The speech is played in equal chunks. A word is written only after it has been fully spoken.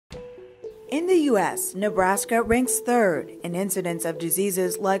In the U.S., Nebraska ranks third in incidence of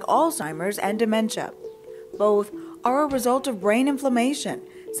diseases like Alzheimer's and dementia. Both are a result of brain inflammation,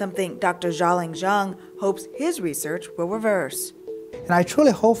 something Dr. Jialin Zheng hopes his research will reverse. And I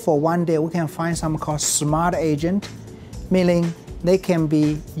truly hope for one day we can find something called smart agent, meaning they can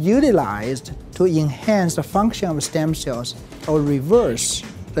be utilized to enhance the function of stem cells or reverse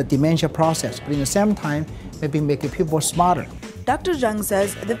the dementia process, but at the same time, maybe making people smarter. Dr. Zheng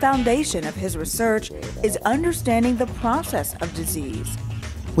says the foundation of his research is understanding the process of disease.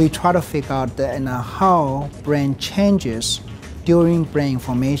 We try to figure out how brain changes during brain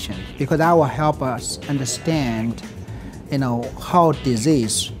formation, because that will help us understand how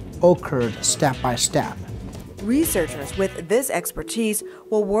disease occurred step by step. Researchers with this expertise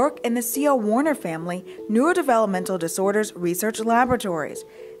will work in the C.L. Warner Family Neurodevelopmental Disorders Research Laboratories.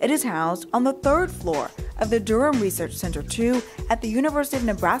 It is housed on the third floor of the Durham Research Center 2 at the University of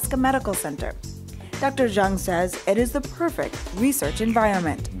Nebraska Medical Center. Dr. Zheng says it is the perfect research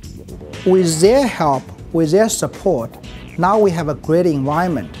environment. With their help, with their support, now we have a great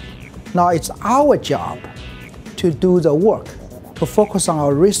environment. Now it's our job to do the work, to focus on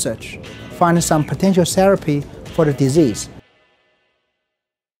our research, find some potential therapy for the disease.